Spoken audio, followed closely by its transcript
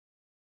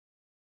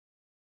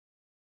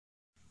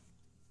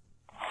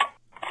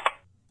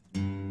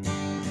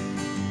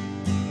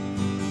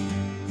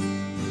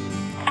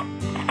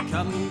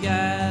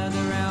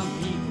gather round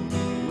people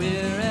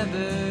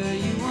wherever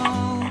you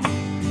roam,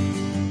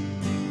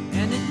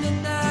 and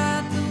admit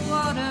that the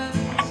waters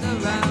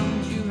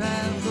around you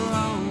have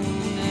grown,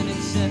 and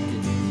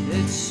accepted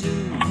that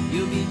soon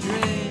you'll be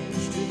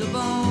drenched to the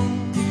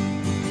bone.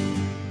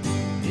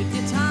 If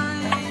your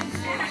time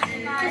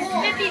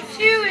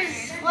 52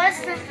 is less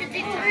than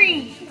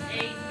 53.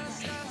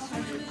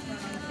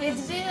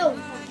 It's Bill.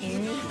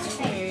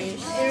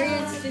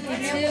 Arian's 52,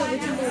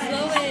 which is the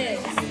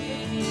lowest.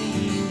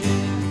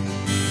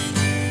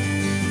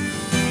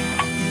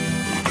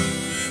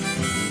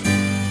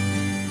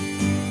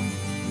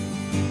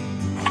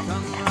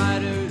 come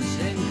writers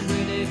and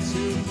critics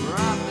who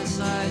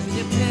prophesize with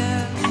your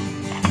pen,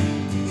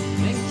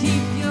 and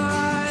keep your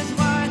eyes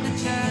wide, the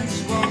chance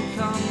won't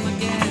come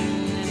again.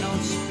 And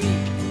don't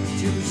speak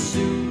too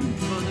soon,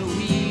 for the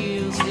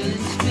wheel's still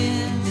in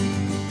spin,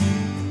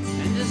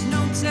 and there's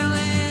no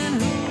telling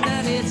who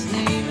that it's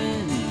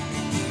naming.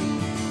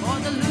 For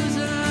the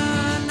loser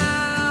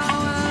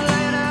now and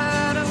later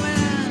to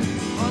win,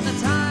 for the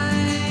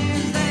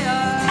times they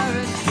are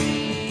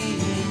achieving.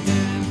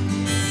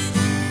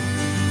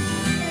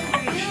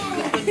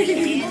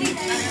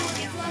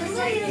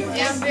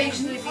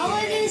 All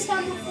it is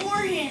come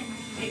beforehand.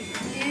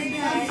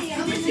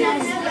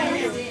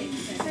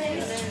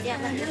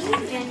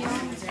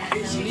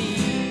 It's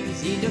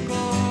easy to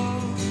go.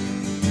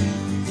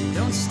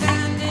 Don't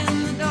stand in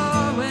the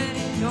doorway,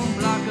 don't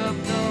block up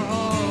the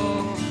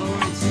hall, for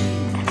it's he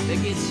that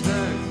gets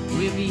hurt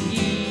will be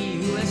he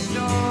who has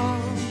stole.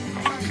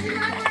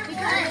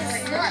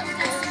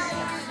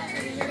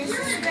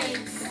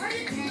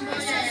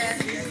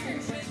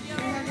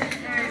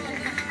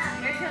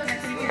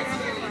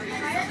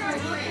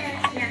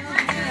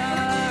 They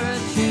are a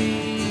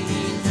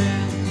changing.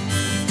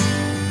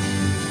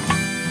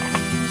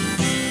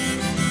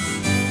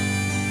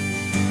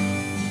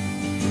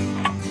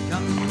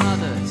 Come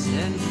mothers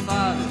and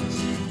fathers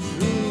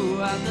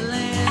throughout the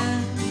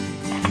land,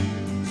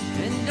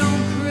 and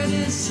don't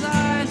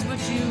criticize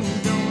what you